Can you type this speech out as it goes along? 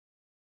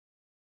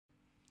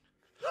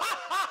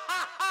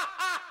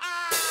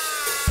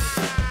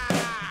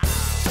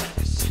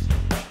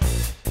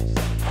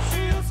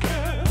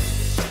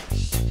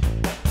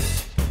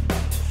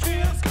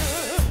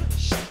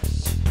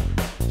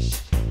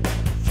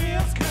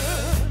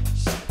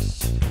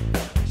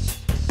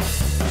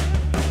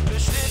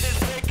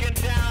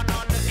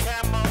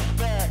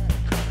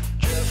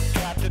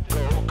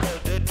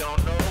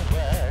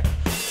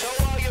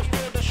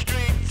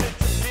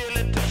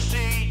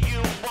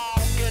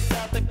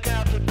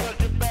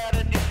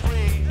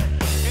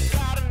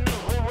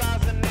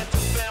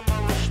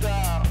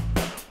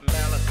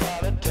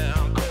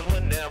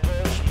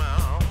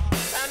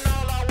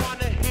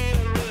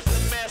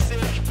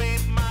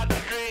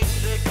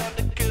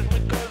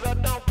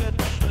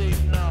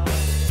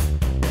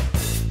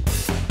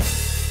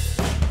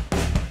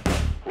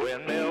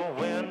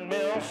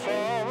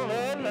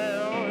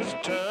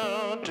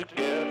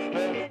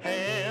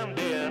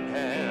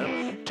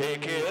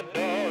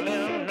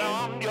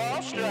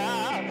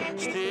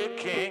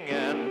sticking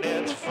and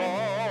it's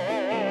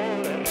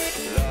falling.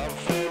 Love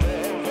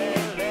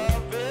forever,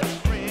 love is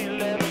free,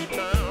 let's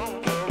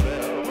drown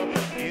forever.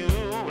 You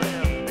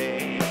and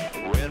me,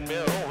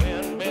 windmill,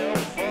 windmill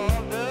for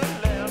the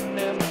land.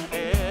 If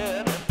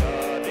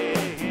anybody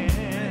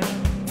here.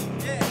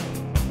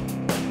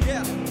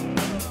 Yeah.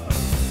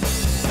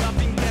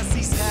 Stopping past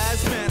these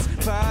hazmats,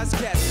 prize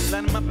cats,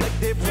 line them up like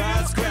they're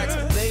prize cracks.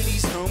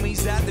 Ladies,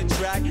 homies at the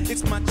track,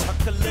 it's my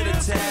chocolate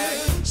attack.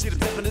 Shit, I'm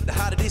bumping at the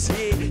heart of this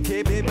hit.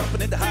 Yeah, baby,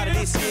 bumping at the heart of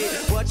this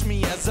hit. Watch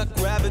me as I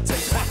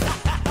gravitate.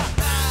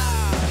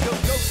 Go,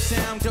 go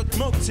sound, go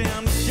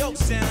Motown, it's your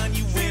sound,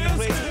 you in the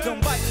place. Gon'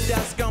 bite with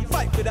us, gon'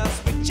 fight with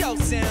us. With your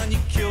sound, you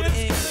kill the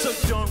end. So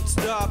don't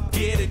stop,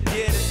 get it,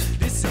 get it.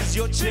 This is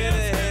your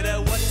cheddar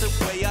header. What's the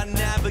way I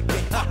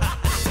navigate?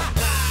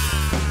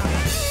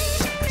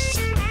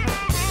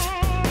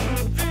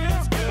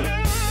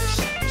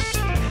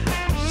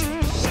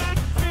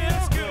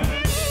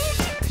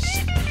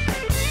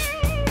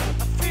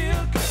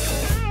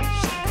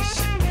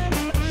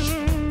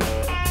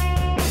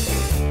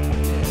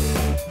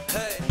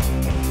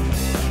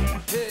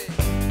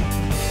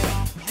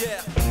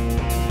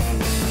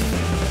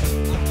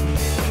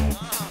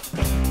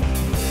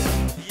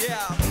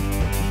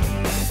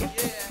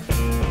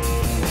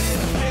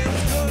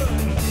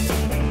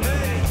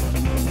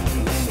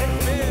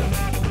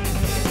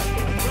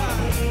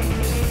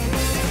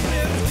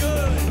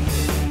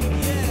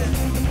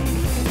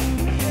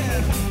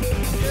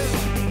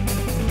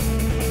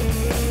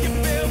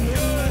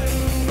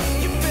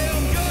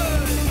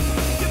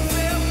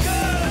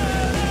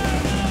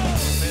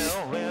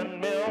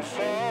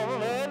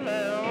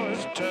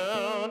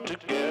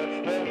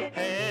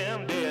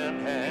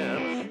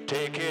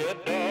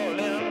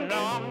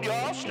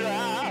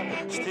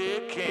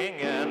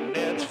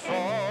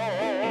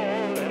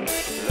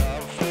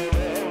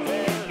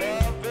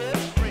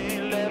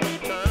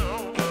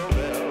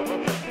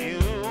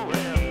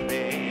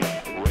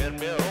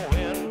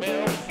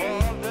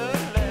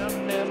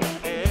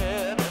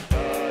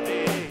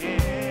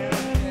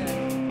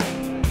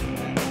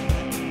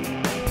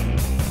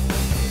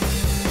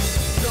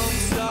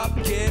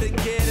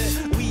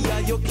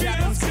 Your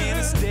captain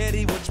standing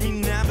steady, watch me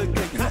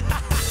navigate. Don't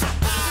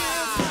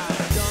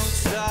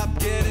stop,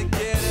 get it,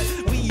 get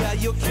it. We are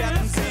your captain.